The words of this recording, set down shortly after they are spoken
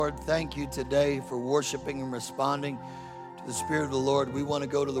Lord, thank you today for worshiping and responding to the Spirit of the Lord. We want to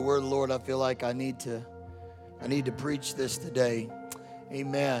go to the Word of the Lord. I feel like I need to preach this today.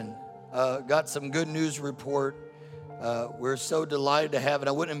 Amen. Got some good news report. We're so delighted to have it.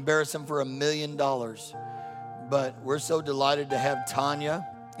 I wouldn't embarrass them for $1 million, but we're so delighted to have Tanya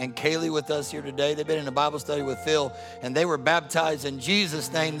and Kaylee with us here today. They've been in a Bible study with Phil, and they were baptized in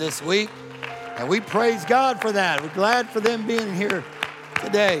Jesus' name this week. And we praise God for that. We're glad for them being here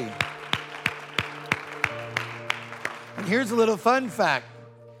today. And here's a little fun fact.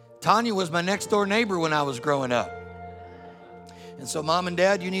 Tanya was my next door neighbor when I was growing up. And so Mom and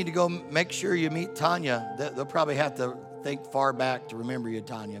Dad, you need to go make sure you meet Tanya. They'll probably have to think far back to remember you,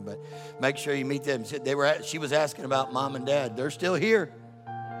 Tanya, but make sure you meet them. She was asking about Mom and Dad. They're still here.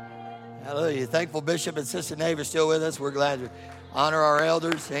 Hallelujah. Thankful Bishop and Sister Nave are still with us. We're glad to honor our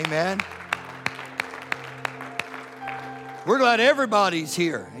elders. Amen. We're glad everybody's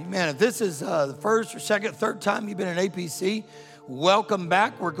here. Amen. If this is the first or second, third time you've been in APC, welcome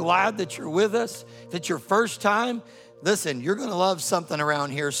back. We're glad that you're with us. If it's your first time, listen, you're going to love something around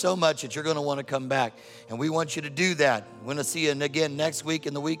here so much that you're going to want to come back. And we want you to do that. We're going to see you again next week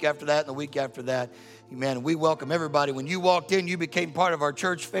and the week after that and the week after that. Amen. We welcome everybody. When you walked in, you became part of our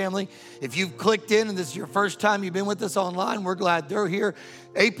church family. If you've clicked in and this is your first time you've been with us online, we're glad they're here.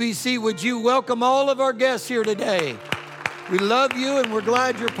 APC, would you welcome all of our guests here today? We love you, and we're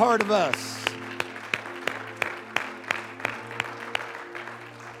glad you're part of us.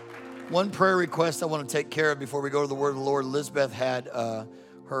 One prayer request I want to take care of before we go to the Word of the Lord. Elizabeth had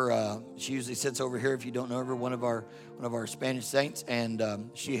she usually sits over here if you don't know her, one of our Spanish saints, and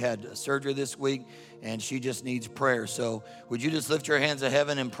she had surgery this week, and she just needs prayer. So would you just lift your hands to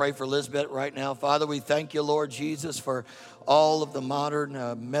heaven and pray for Elizabeth right now? Father, we thank you, Lord Jesus, for all of the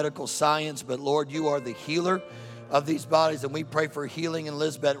modern medical science, but Lord, you are the healer of these bodies, and we pray for healing in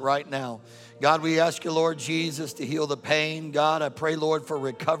Elizabeth right now. God, we ask you, Lord Jesus, to heal the pain. God, I pray, Lord, for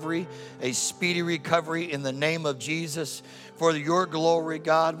recovery, a speedy recovery in the name of Jesus. For your glory,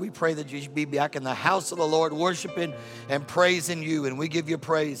 God, we pray that you should be back in the house of the Lord, worshiping and praising you, and we give you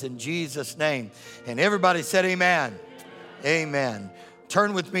praise in Jesus' name. And everybody said amen. Amen.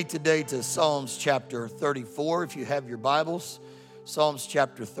 Turn with me today to Psalms chapter 34, if you have your Bibles. Psalms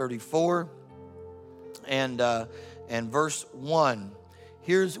chapter 34. And verse 1,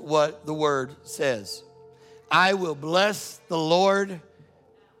 here's what the word says. I will bless the Lord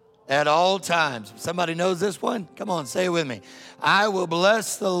at all times. Somebody knows this one? Come on, say it with me. I will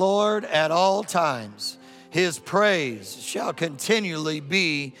bless the Lord at all times. His praise shall continually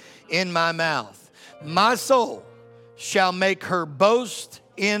be in my mouth. My soul shall make her boast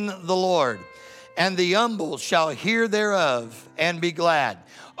in the Lord, and the humble shall hear thereof and be glad.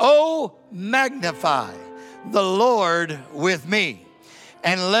 Oh, magnify the Lord with me,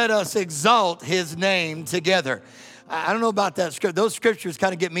 and let us exalt his name together. I don't know about that scripture. Those scriptures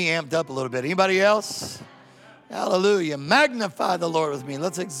kind of get me amped up a little bit. Anybody else? Hallelujah. Magnify the Lord with me.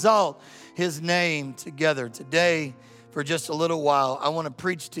 Let's exalt his name together. Today, for just a little while, I want to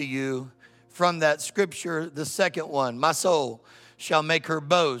preach to you from that scripture, the second one. My soul shall make her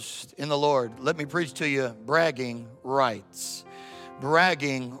boast in the Lord. Let me preach to you bragging rights.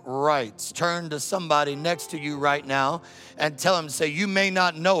 Bragging rights. Turn to somebody next to you right now and tell them, say, you may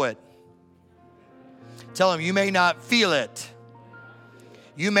not know it. Tell them you may not feel it.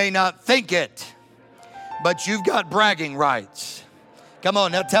 You may not think it, but you've got bragging rights. Come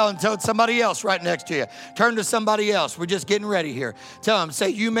on, now tell somebody else right next to you. Turn to somebody else. We're just getting ready here. Tell them, say,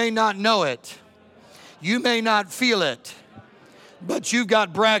 you may not know it. You may not feel it, but you've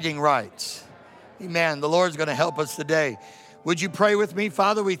got bragging rights. Amen. The Lord's going to help us today. Would you pray with me?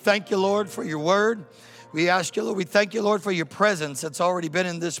 Father, we thank you, Lord, for your word. We ask you, Lord, we thank you, Lord, for your presence that's already been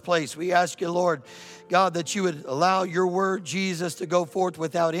in this place. We ask you, Lord, God, that you would allow your word, Jesus, to go forth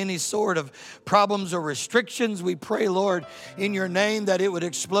without any sort of problems or restrictions. We pray, Lord, in your name that it would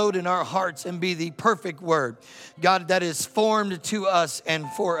explode in our hearts and be the perfect word, God, that is formed to us and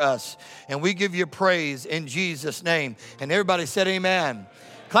for us. And we give you praise in Jesus' name. And everybody said amen.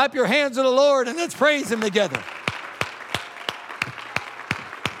 Clap your hands to the Lord and let's praise him together.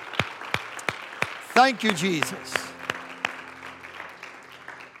 Thank you, Jesus.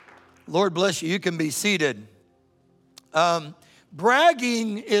 Lord bless you. You can be seated.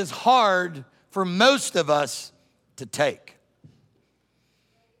 Bragging is hard for most of us to take.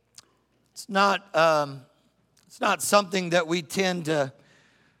 It's not something that we tend to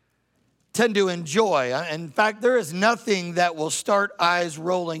enjoy. In fact, there is nothing that will start eyes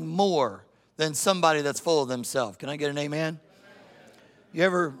rolling more than somebody that's full of themselves. Can I get an amen? You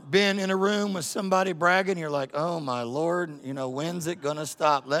ever been in a room with somebody bragging? You're like, oh my Lord, when's it gonna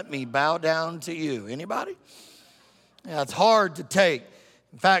stop? Let me bow down to you. Anybody? Yeah, it's hard to take.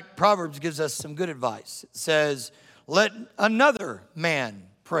 In fact, Proverbs gives us some good advice. It says, let another man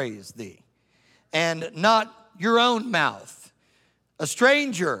praise thee, and not your own mouth, a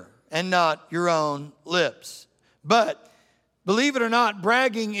stranger and not your own lips. But believe it or not,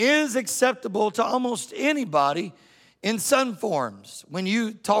 bragging is acceptable to almost anybody in some forms. When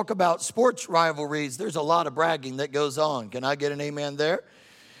you talk about sports rivalries, there's a lot of bragging that goes on. Can I get an amen there?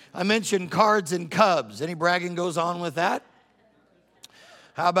 I mentioned Cards and Cubs. Any bragging goes on with that?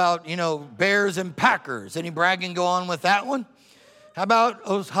 How about, Bears and Packers? Any bragging go on with that one? How about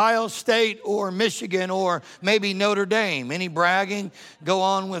Ohio State or Michigan or maybe Notre Dame? Any bragging go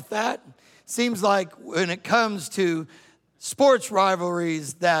on with that? Seems like when it comes to sports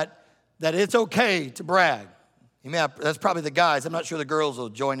rivalries that it's okay to brag. That's probably the guys. I'm not sure the girls will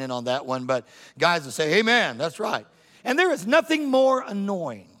join in on that one, but guys will say, amen, that's right. And there is nothing more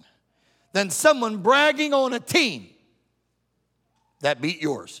annoying than someone bragging on a team that beat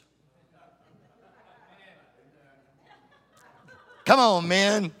yours. Come on,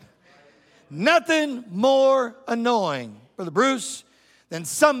 man. Nothing more annoying, Brother Bruce, than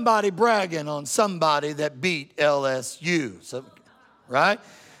somebody bragging on somebody that beat LSU. So, right?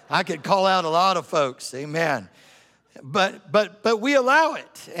 I could call out a lot of folks. Amen. But we allow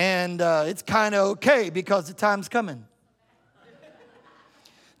it, and it's kind of okay because the time's coming.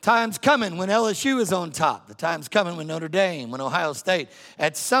 Time's coming when LSU is on top. The time's coming when Notre Dame, when Ohio State.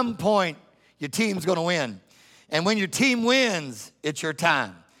 At some point, your team's going to win. And when your team wins, it's your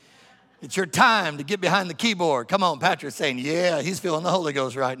time. It's your time to get behind the keyboard. Come on, Patrick's saying, yeah, he's feeling the Holy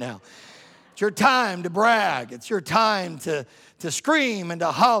Ghost right now. It's your time to brag. It's your time to scream and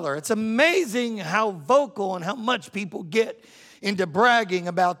to holler. It's amazing how vocal and how much people get into bragging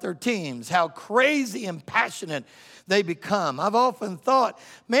about their teams, how crazy and passionate they become. I've often thought,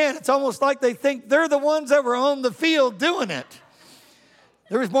 man, it's almost like they think they're the ones that were on the field doing it.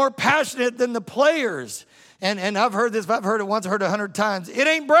 They're more passionate than the players. And I've heard this, I've heard it once, heard it 100 times. It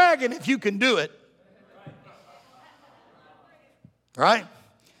ain't bragging if you can do it. Right?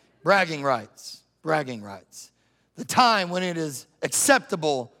 Bragging rights. Bragging rights. The time when it is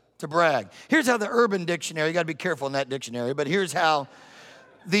acceptable to brag. Here's how the Urban Dictionary, you got to be careful in that dictionary, but here's how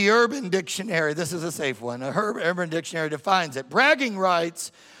the Urban Dictionary, this is a safe one, the Urban Dictionary defines it. Bragging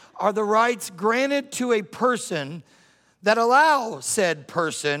rights are the rights granted to a person that allow said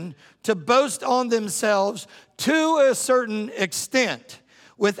person to boast on themselves to a certain extent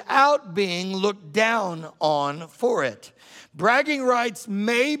without being looked down on for it. Bragging rights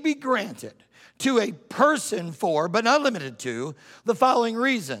may be granted to a person for, but not limited to, the following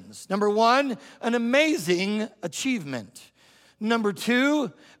reasons. Number one, an amazing achievement. Number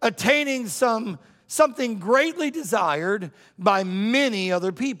two, attaining something greatly desired by many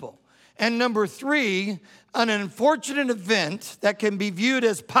other people. And number three, an unfortunate event that can be viewed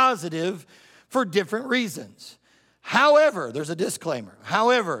as positive for different reasons. However, there's a disclaimer.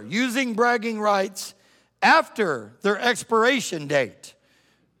 However, using bragging rights after their expiration date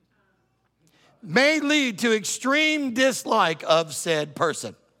may lead to extreme dislike of said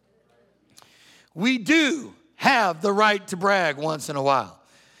person. We do have the right to brag once in a while.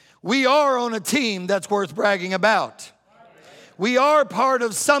 We are on a team that's worth bragging about. We are part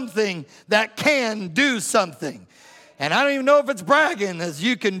of something that can do something. And I don't even know if it's bragging as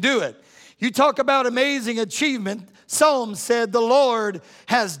you can do it. You talk about amazing achievement. Psalm said, the Lord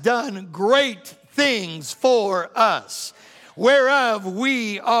has done great things for us, whereof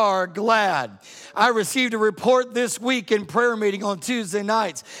we are glad. I received a report this week in prayer meeting on Tuesday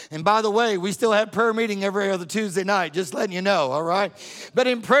nights. And by the way, we still have prayer meeting every other Tuesday night, just letting you know, all right? But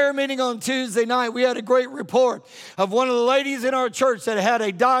in prayer meeting on Tuesday night, we had a great report of one of the ladies in our church that had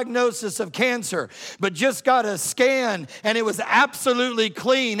a diagnosis of cancer, but just got a scan, and it was absolutely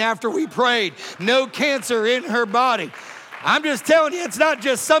clean after we prayed. No cancer in her body. I'm just telling you, it's not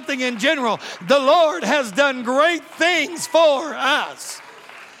just something in general. The Lord has done great things for us.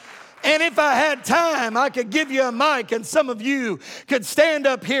 And if I had time, I could give you a mic and some of you could stand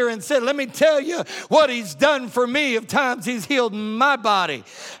up here and say, let me tell you what he's done for me of times he's healed my body.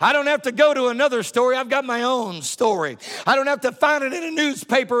 I don't have to go to another story. I've got my own story. I don't have to find it in a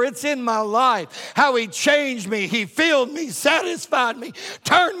newspaper. It's in my life. How he changed me. He filled me, satisfied me,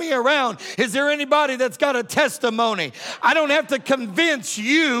 turned me around. Is there anybody that's got a testimony? I don't have to convince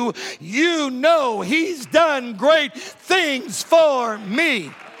you. You know he's done great things for me.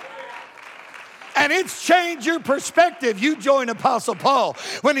 And it's changed your perspective. You join Apostle Paul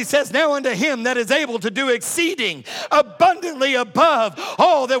when he says, now unto him that is able to do exceeding abundantly above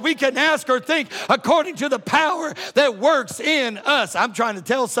all that we can ask or think, according to the power that works in us. I'm trying to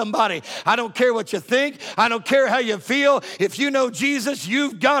tell somebody, I don't care what you think. I don't care how you feel. If you know Jesus,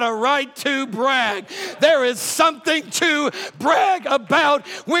 you've got a right to brag. There is something to brag about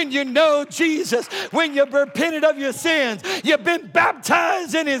when you know Jesus, when you've repented of your sins, you've been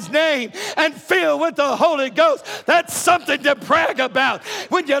baptized in his name and filled with the Holy Ghost. That's something to brag about.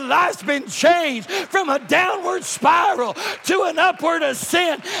 When your life's been changed from a downward spiral to an upward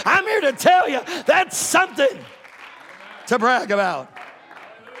ascent, I'm here to tell you that's something to brag about.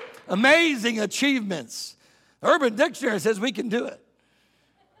 Amazing achievements. Urban Dictionary says we can do it.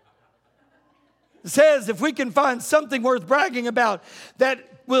 It says if we can find something worth bragging about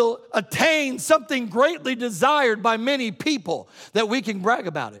that will attain something greatly desired by many people, that we can brag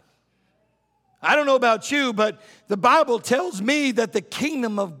about it. I don't know about you, but the Bible tells me that the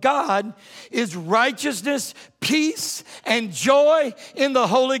kingdom of God is righteousness, peace, and joy in the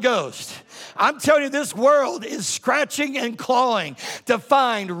Holy Ghost. I'm telling you, this world is scratching and clawing to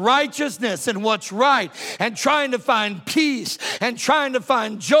find righteousness and what's right, and trying to find peace and trying to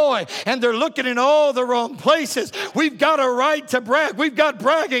find joy, and they're looking in all the wrong places. We've got a right to brag. We've got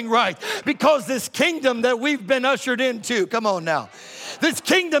bragging rights because this kingdom that we've been ushered into, come on now, this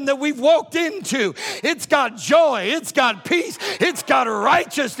kingdom that we've walked into, it's got joy, it's got peace, it's got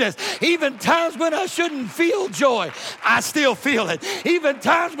righteousness. Even times when I shouldn't feel joy, I still feel it. Even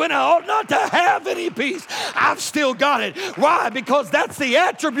times when I ought not to have any peace, I've still got it. Why? Because that's the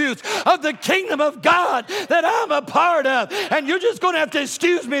attributes of the kingdom of God that I'm a part of. And you're just going to have to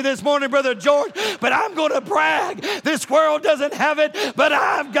excuse me this morning, Brother George, but I'm going to brag. This world doesn't have it, but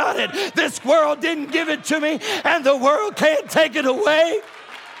I've got it. This world didn't give it to me, and the world can't take it away.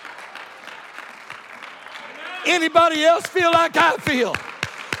 Anybody else feel like I feel?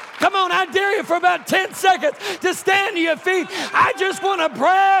 Come on, I dare you for about 10 seconds to stand to your feet. I just want to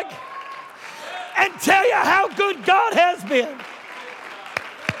brag and tell you how good God has been.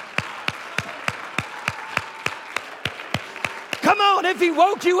 Come on, if he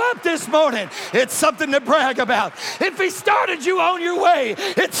woke you up this morning, it's something to brag about. If he started you on your way,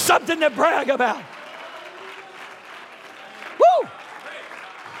 it's something to brag about. Woo!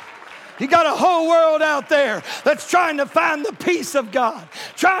 You got a whole world out there that's trying to find the peace of God,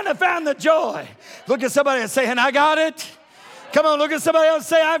 trying to find the joy. Look at somebody and say, and I got it. Come on, look at somebody else and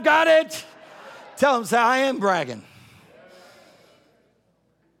say, I've got it. Tell them, say, I am bragging.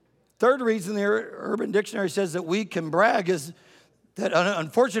 Third reason the Urban Dictionary says that we can brag is that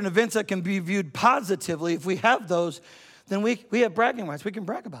unfortunate events that can be viewed positively, if we have those, then we have bragging rights. We can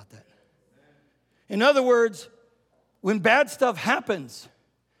brag about that. In other words, when bad stuff happens,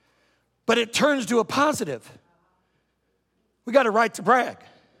 but it turns to a positive, we got a right to brag.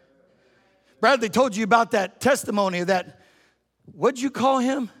 Bradley told you about that testimony of that, what'd you call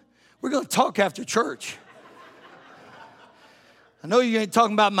him? We're going to talk after church. I know you ain't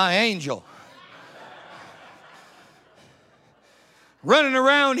talking about my angel. Running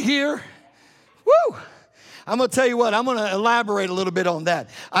around here. Woo! I'm going to tell you what, I'm going to elaborate a little bit on that.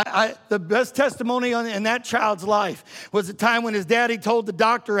 The best testimony in that child's life was the time when his daddy told the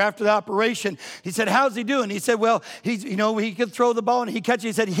doctor after the operation, he said, how's he doing? He said, well, he could throw the ball and he catch it.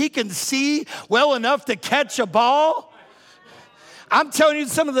 He said, he can see well enough to catch a ball. I'm telling you,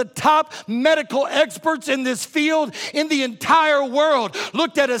 some of the top medical experts in this field in the entire world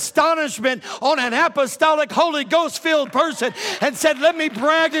looked at astonishment on an apostolic Holy Ghost-filled person and said, let me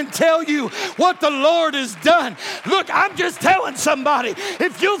brag and tell you what the Lord has done. Look, I'm just telling somebody,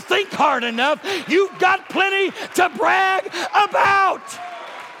 if you think hard enough, you've got plenty to brag about.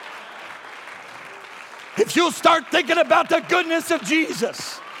 If you'll start thinking about the goodness of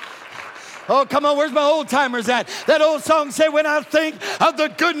Jesus. Oh, come on, where's my old timers at? That old song said, when I think of the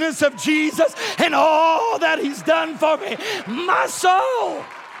goodness of Jesus and all that he's done for me, my soul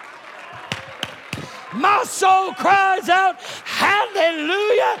cries out,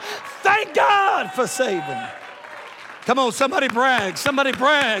 hallelujah, thank God for saving. Come on, somebody brag, somebody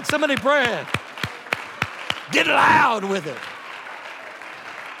brag, somebody brag. Get loud with it.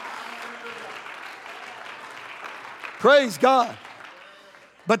 Praise God.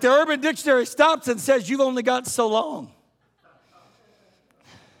 But the Urban Dictionary stops and says, you've only got so long.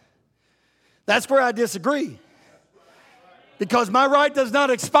 That's where I disagree. Because my right does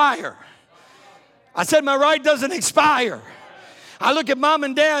not expire. I said my right doesn't expire. I look at mom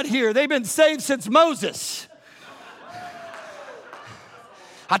and dad here. They've been saved since Moses.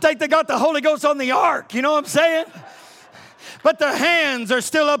 I think they got the Holy Ghost on the ark. You know what I'm saying? But their hands are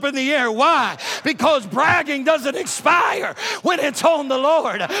still up in the air. Why? because bragging doesn't expire when it's on the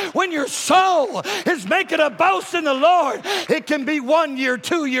Lord. When your soul is making a boast in the Lord, it can be 1 year,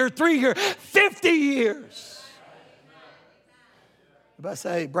 2 year, 3 year, 50 years. Everybody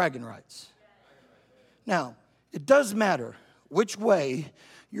say bragging rights. Now, it does matter which way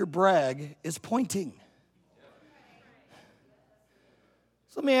your brag is pointing.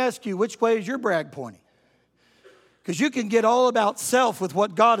 So let me ask you, which way is your brag pointing? Because you can get all about self with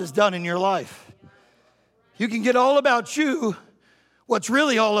what God has done in your life. You can get all about you, what's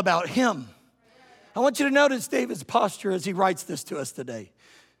really all about Him. I want you to notice David's posture as he writes this to us today.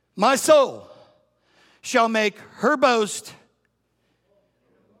 My soul shall make her boast.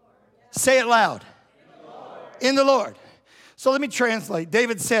 Say it loud. In the Lord. So let me translate.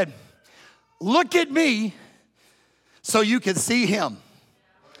 David said, look at me so you can see Him.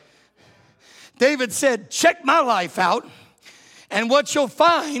 David said, check my life out, and what you'll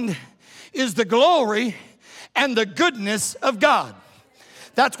find is the glory and the goodness of God.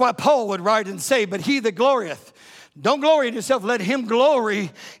 That's why Paul would write and say, but he that glorieth, don't glory in yourself, let him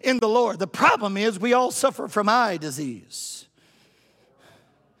glory in the Lord. The problem is we all suffer from eye disease.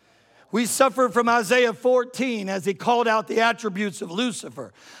 We suffer from Isaiah 14 as he called out the attributes of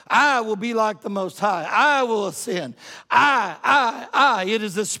Lucifer. I will be like the Most High. I will ascend. I. It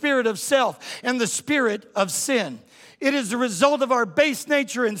is the spirit of self and the spirit of sin. It is the result of our base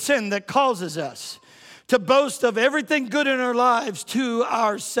nature and sin that causes us to boast of everything good in our lives to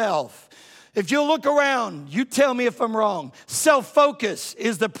ourselves. If you look around, you tell me if I'm wrong. Self-focus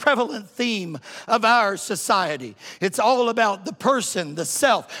is the prevalent theme of our society. It's all about the person, the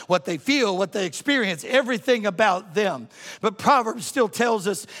self, what they feel, what they experience, everything about them. But Proverbs still tells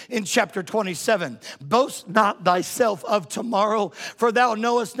us in chapter 27, boast not thyself of tomorrow, for thou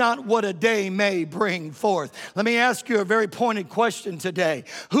knowest not what a day may bring forth. Let me ask you a very pointed question today.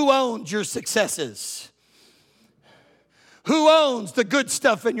 Who owns your successes? Who owns the good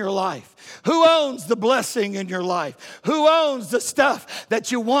stuff in your life? Who owns the blessing in your life? Who owns the stuff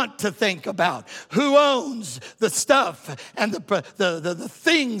that you want to think about? Who owns the stuff and the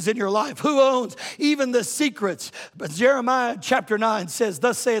things in your life? Who owns even the secrets? But Jeremiah chapter 9 says,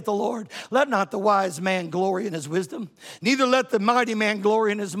 thus saith the Lord, let not the wise man glory in his wisdom, neither let the mighty man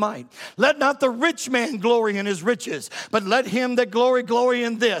glory in his might. Let not the rich man glory in his riches, but let him that glory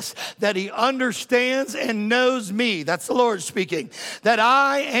in this, that he understands and knows me. That's the Lord speaking. That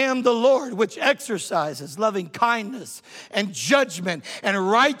I am the Lord, which exercises loving kindness and judgment and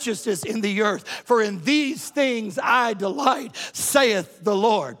righteousness in the earth. For in these things I delight, saith the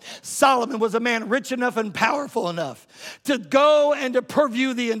Lord. Solomon was a man rich enough and powerful enough to go and to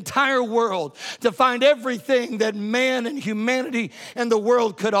purview the entire world, to find everything that man and humanity and the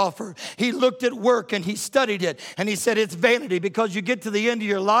world could offer. He looked at work and he studied it, and he said it's vanity, because you get to the end of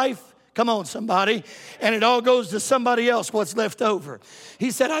your life, come on, somebody. And it all goes to somebody else, what's left over. He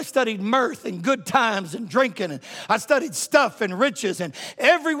said, I studied mirth and good times and drinking. And I studied stuff and riches. And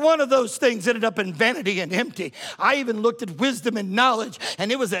every one of those things ended up in vanity and empty. I even looked at wisdom and knowledge.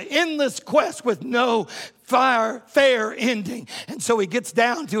 And it was an endless quest with no fair ending. And so he gets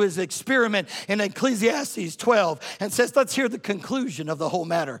down to his experiment in Ecclesiastes 12 and says, let's hear the conclusion of the whole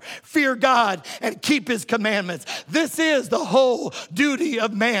matter. Fear God and keep his commandments. This is the whole duty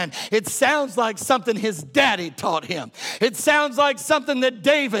of man. It sounds like something his daddy taught him. It sounds like something that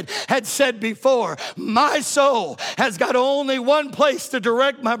David had said before. My soul has got only one place to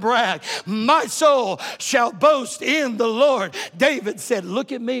direct my brag. My soul shall boast in the Lord. David said,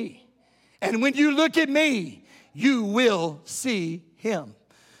 look at me. And when you look at me, you will see him.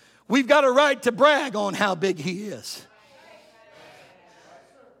 We've got a right to brag on how big he is.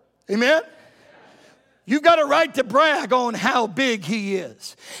 Amen? You've got a right to brag on how big he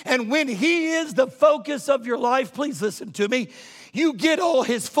is. And when he is the focus of your life, please listen to me, you get all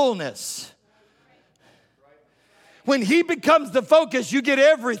his fullness. When he becomes the focus, you get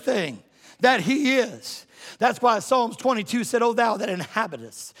everything that he is. That's why Psalms 22 said, O thou that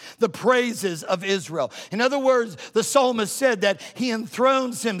inhabitest the praises of Israel. In other words, the psalmist said that he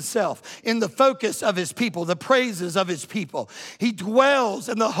enthrones himself in the focus of his people, the praises of his people. He dwells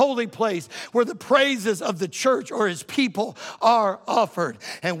in the holy place where the praises of the church or his people are offered.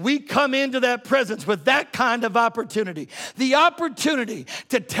 And we come into that presence with that kind of opportunity. The opportunity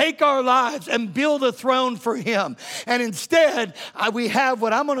to take our lives and build a throne for him. And instead, we have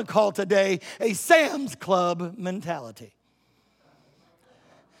what I'm going to call today a Sam's Club mentality.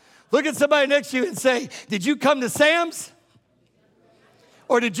 Look at somebody next to you and say, did you come to Sam's?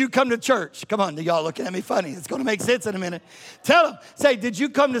 Or did you come to church? Come on, y'all looking at me funny. It's going to make sense in a minute. Tell them, say, did you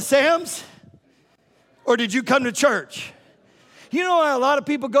come to Sam's? Or did you come to church? You know why a lot of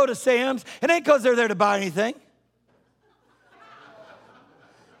people go to Sam's? It ain't because they're there to buy anything.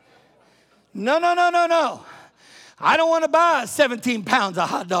 No. I don't want to buy 17 pounds of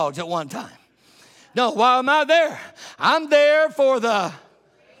hot dogs at one time. No, why am I there? I'm there for the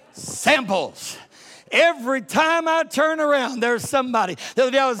samples. Every time I turn around, there's somebody. The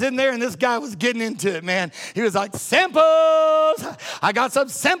other day I was in there and this guy was getting into it, man. He was like, samples. I got some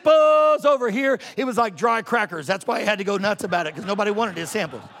samples over here. It was like dry crackers. That's why he had to go nuts about it, because nobody wanted his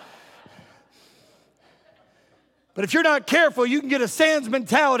samples. But if you're not careful, you can get a Sam's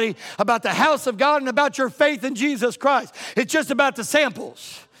mentality about the house of God and about your faith in Jesus Christ. It's just about the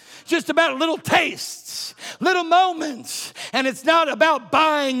samples. Just about little tastes, little moments, and it's not about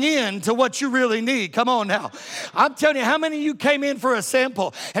buying in to what you really need. Come on now. I'm telling you, how many of you came in for a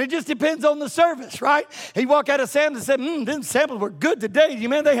sample? And it just depends on the service, right? You walk out of Sam's and said, them samples were good today. You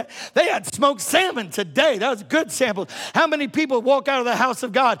man, they had smoked salmon today. That was good samples. How many people walk out of the house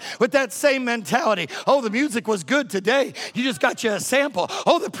of God with that same mentality? Oh, the music was good today. You just got you a sample.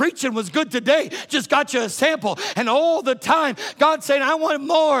 Oh, the preaching was good today. Just got you a sample. And all the time, God's saying, I want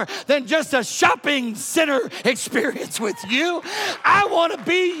more than just a shopping center experience with you. I want to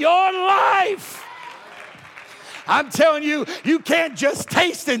be your life. I'm telling you, you can't just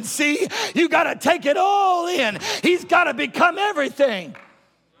taste and see. You got to take it all in. He's got to become everything.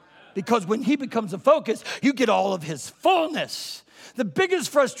 Because when he becomes a focus, you get all of his fullness. The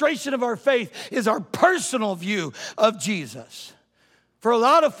biggest frustration of our faith is our personal view of Jesus. For a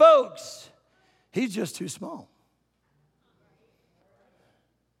lot of folks, he's just too small.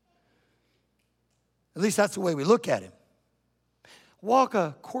 At least that's the way we look at him. Walk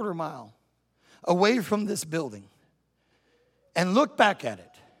a quarter mile away from this building and look back at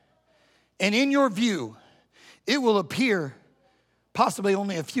it. And in your view, it will appear possibly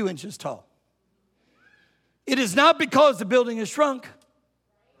only a few inches tall. It is not because the building has shrunk.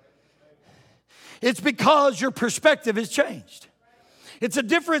 It's because your perspective has changed. It's a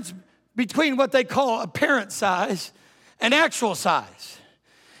difference between what they call apparent size and actual size.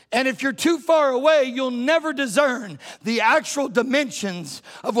 And if you're too far away, you'll never discern the actual dimensions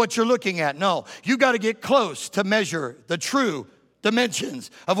of what you're looking at. No, you got to get close to measure the true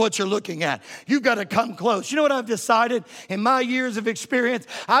dimensions of what you're looking at. You've got to come close. You know what I've decided in my years of experience?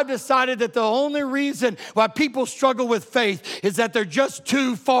 I've decided that the only reason why people struggle with faith is that they're just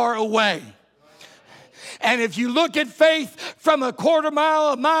too far away. And if you look at faith from a quarter mile,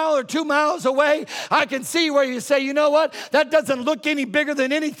 a mile, or 2 miles away, I can see where you say, you know what? That doesn't look any bigger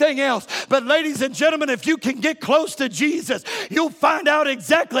than anything else. But ladies and gentlemen, if you can get close to Jesus, you'll find out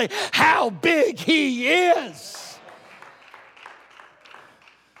exactly how big he is.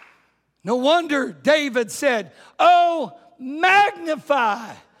 No wonder David said, oh,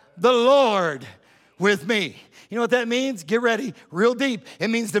 magnify the Lord with me. You know what that means? Get ready, real deep. It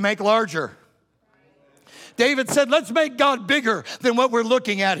means to make larger. David said, let's make God bigger than what we're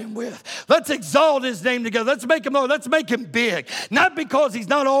looking at him with. Let's exalt his name together. Let's make him big. Not because he's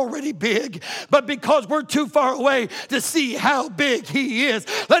not already big, but because we're too far away to see how big he is.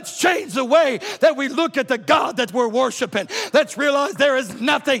 Let's change the way that we look at the God that we're worshiping. Let's realize there is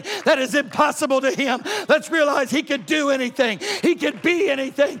nothing that is impossible to him. Let's realize he could do anything. He could be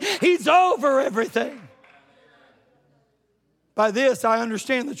anything. He's over everything. By this, I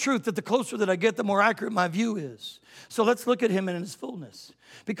understand the truth that the closer that I get, the more accurate my view is. So let's look at him in his fullness.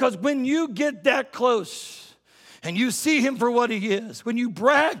 Because when you get that close and you see him for what he is, when you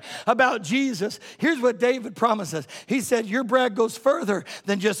brag about Jesus, here's what David promises. He said, your brag goes further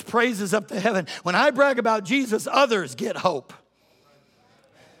than just praises up to heaven. When I brag about Jesus, others get hope.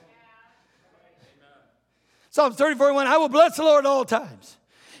 Psalms 34:1, I will bless the Lord at all times.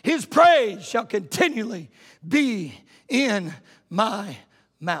 His praise shall continually be in my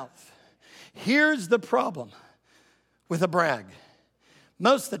mouth. Here's the problem with a brag.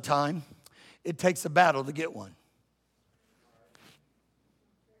 Most of the time, it takes a battle to get one.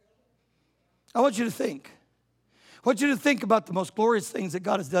 I want you to think. I want you to think about the most glorious things that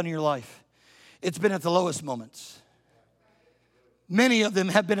God has done in your life. It's been at the lowest moments. Many of them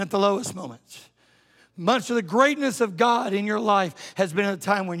have been at the lowest moments. Much of the greatness of God in your life has been at a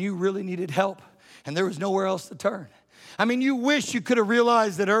time when you really needed help and there was nowhere else to turn. I mean, you wish you could have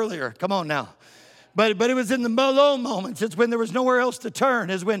realized it earlier. Come on now. But it was in the low moments. It's when there was nowhere else to turn.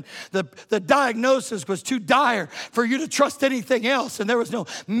 It's when the diagnosis was too dire for you to trust anything else, and there was no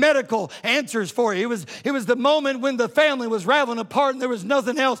medical answers for you. It was the moment when the family was rattling apart and there was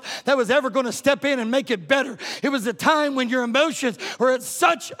nothing else that was ever going to step in and make it better. It was the time when your emotions were at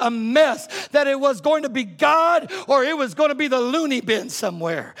such a mess that it was going to be God or it was going to be the loony bin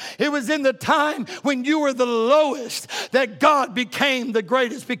somewhere. It was in the time when you were the lowest that God became the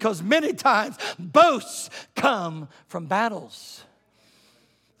greatest, because many times boasts come from battles.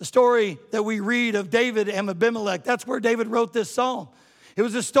 The story that we read of David and Abimelech, that's where David wrote this psalm. It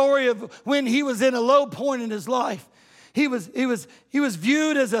was a story of when he was in a low point in his life. He was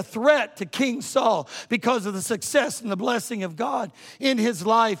viewed as a threat to King Saul because of the success and the blessing of God in his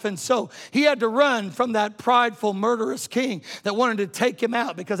life. And so he had to run from that prideful, murderous king that wanted to take him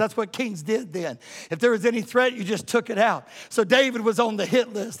out, because that's what kings did then. If there was any threat, you just took it out. So David was on the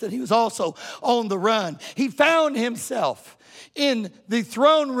hit list, and he was also on the run. He found himself in the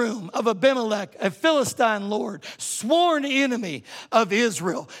throne room of Abimelech, a Philistine lord, sworn enemy of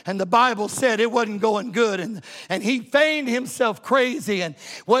Israel. And the Bible said it wasn't going good. And he feigned himself crazy. And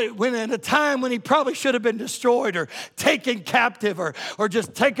when at a time when he probably should have been destroyed or taken captive or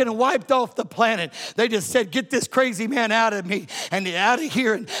just taken and wiped off the planet, they just said, get this crazy man out of me and out of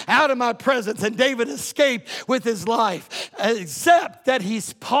here and out of my presence. And David escaped with his life, except that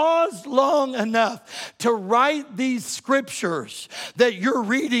he's paused long enough to write these scriptures that you're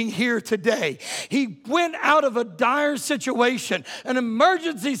reading here today. He went out of a dire situation, an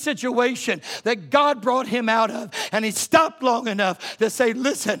emergency situation that God brought him out of, and he stopped long enough to say,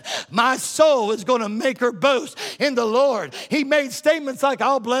 listen, my soul is going to make her boast in the Lord. He made statements like,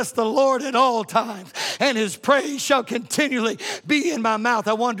 I'll bless the Lord at all times, and his praise shall continually be in my mouth.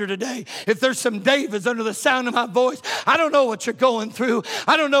 I wonder today if there's some Davids under the sound of my voice. I don't know what you're going through.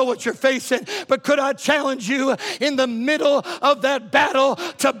 I don't know what you're facing, but could I challenge you in the middle of that battle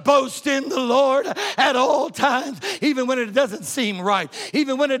to boast in the Lord at all times, even when it doesn't seem right,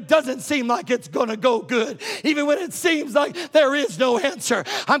 even when it doesn't seem like it's going to go good, even when it seems like there is no answer.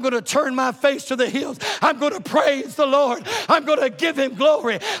 I'm going to turn my face to the hills. I'm going to praise the Lord. I'm going to give him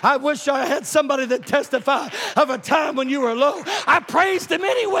glory. I wish I had somebody that testified of a time when you were low. I praised him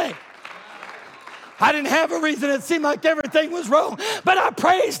anyway. I didn't have a reason. It seemed like everything was wrong, but I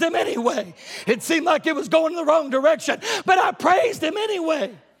praised him anyway. It seemed like it was going in the wrong direction, but I praised him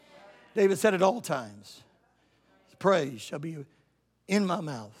anyway. David said at all times, praise shall be in my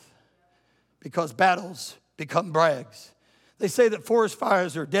mouth, because battles become brags. They say that forest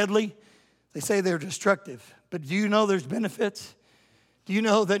fires are deadly. They say they're destructive. But do you know there's benefits? Do you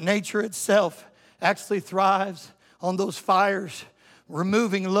know that nature itself actually thrives on those fires,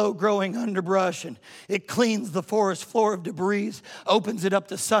 removing low-growing underbrush, and it cleans the forest floor of debris, opens it up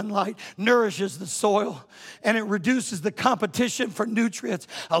to sunlight, nourishes the soil, and it reduces the competition for nutrients,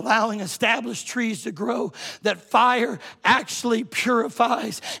 allowing established trees to grow. That fire actually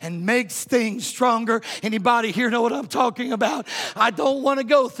purifies and makes things stronger. Anybody here know what I'm talking about? I don't want to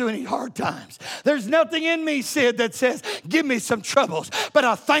go through any hard times. There's nothing in me, Sid, that says, give me some troubles, but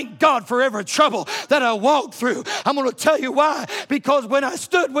I thank God for every trouble that I walked through. I'm going to tell you why. Because when I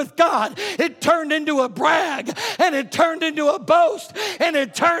stood with God, it turned into a brag, and it turned into a boast, and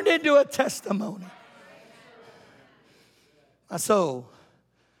it turned into a testimony. My soul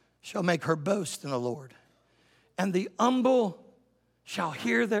shall make her boast in the Lord, and the humble shall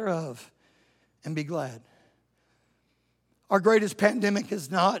hear thereof and be glad. Our greatest pandemic is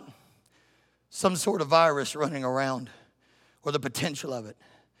not some sort of virus running around or the potential of it.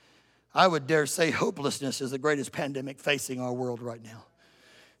 I would dare say hopelessness is the greatest pandemic facing our world right now.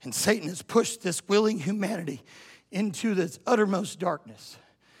 And Satan has pushed this willing humanity into this uttermost darkness.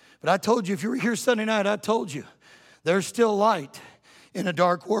 But I told you, if you were here Sunday night, I told you, there's still light in a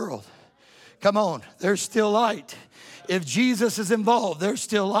dark world. Come on, there's still light. If Jesus is involved, there's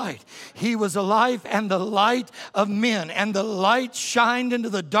still light. He was alive and the light of men, and the light shined into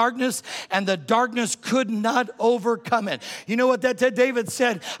the darkness, and the darkness could not overcome it. You know what that David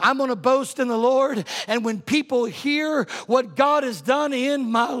said? I'm going to boast in the Lord, and when people hear what God has done in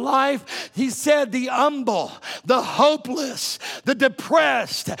my life, he said the humble, the hopeless, the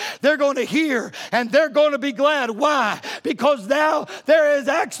depressed, they're going to hear and they're going to be glad. Why? Because now there is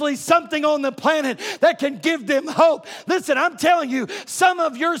actually something on the planet that can give them hope. Listen, I'm telling you, some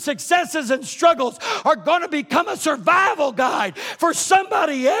of your successes and struggles are going to become a survival guide for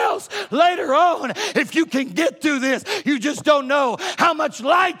somebody else later on. If you can get through this, you just don't know how much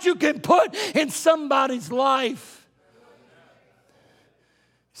light you can put in somebody's life.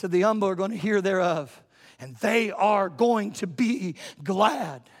 He said, the humble are going to hear thereof, and they are going to be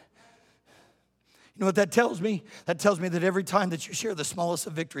glad. You know what that tells me? That tells me that every time that you share the smallest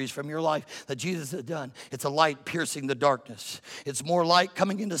of victories from your life that Jesus has done, it's a light piercing the darkness. It's more light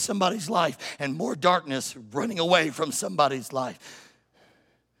coming into somebody's life and more darkness running away from somebody's life.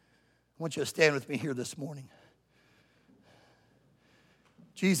 I want you to stand with me here this morning.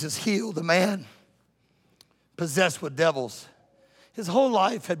 Jesus healed a man possessed with devils. His whole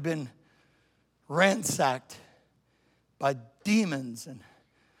life had been ransacked by demons and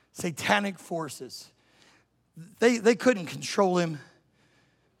satanic forces. They couldn't control him.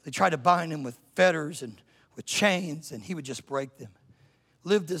 They tried to bind him with fetters and with chains, and he would just break them.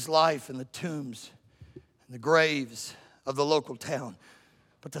 Lived his life in the tombs and the graves of the local town.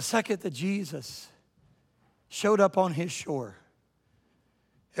 But the second that Jesus showed up on his shore,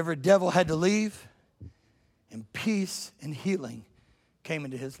 every devil had to leave, and peace and healing came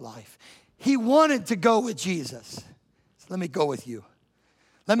into his life. He wanted to go with Jesus. So let me go with you.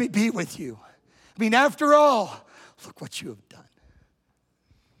 Let me be with you. I mean, after all, look what you have done.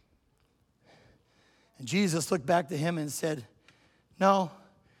 And Jesus looked back to him and said, no,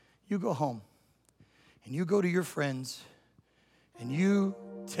 you go home and you go to your friends and you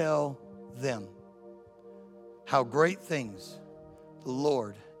tell them how great things the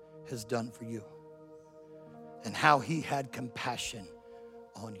Lord has done for you and how he had compassion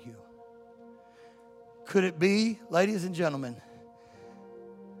on you. Could it be, ladies and gentlemen,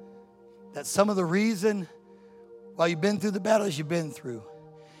 that some of the reason why you've been through the battles you've been through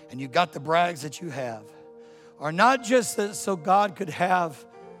and you got the brags that you have are not just that so God could have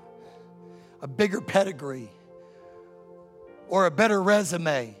a bigger pedigree or a better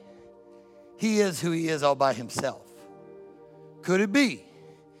resume. He is who he is all by himself. Could it be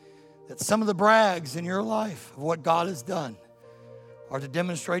that some of the brags in your life of what God has done are to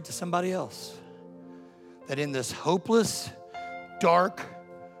demonstrate to somebody else that in this hopeless, dark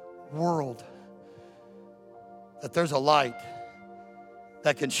world, that there's a light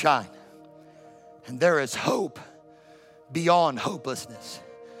that can shine. And there is hope beyond hopelessness.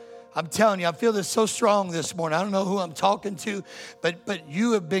 I'm telling you, I feel this so strong this morning. I don't know who I'm talking to, but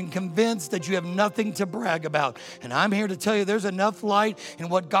you have been convinced that you have nothing to brag about. And I'm here to tell you there's enough light in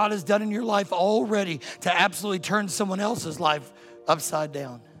what God has done in your life already to absolutely turn someone else's life upside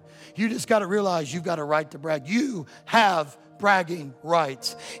down. You just got to realize you've got a right to brag. You have bragging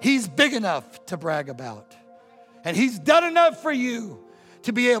rights. He's big enough to brag about. And he's done enough for you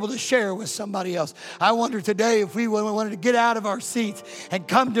to be able to share with somebody else. I wonder today if we wanted to get out of our seats and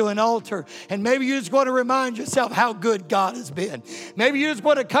come to an altar, and maybe you just want to remind yourself how good God has been. Maybe you just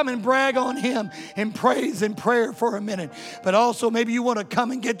want to come and brag on him in praise and prayer for a minute. But also maybe you want to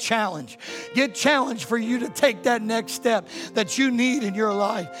come and get challenged. Get challenged for you to take that next step that you need in your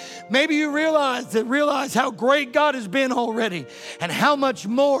life. Maybe you realize how great God has been already and how much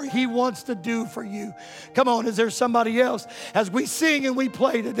more he wants to do for you. Come on, is there somebody else? As we sing and we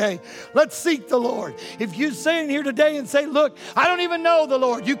play today, let's seek the Lord. If you stand here today and say, look, I don't even know the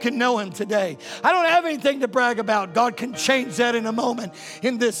Lord, you can know him today. I don't have anything to brag about. God can change that in a moment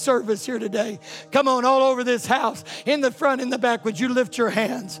in this service here today. Come on, all over this house, in the front, in the back, would you lift your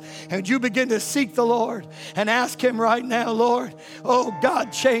hands and would you begin to seek the Lord and ask him right now, Lord, oh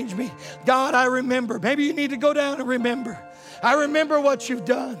God, change me. God, I remember. Maybe you need to go down and remember. I remember what you've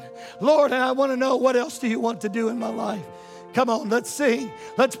done. Lord, and I want to know what else do you want to do in my life. Come on, let's sing,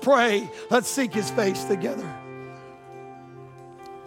 let's pray, let's seek his face together.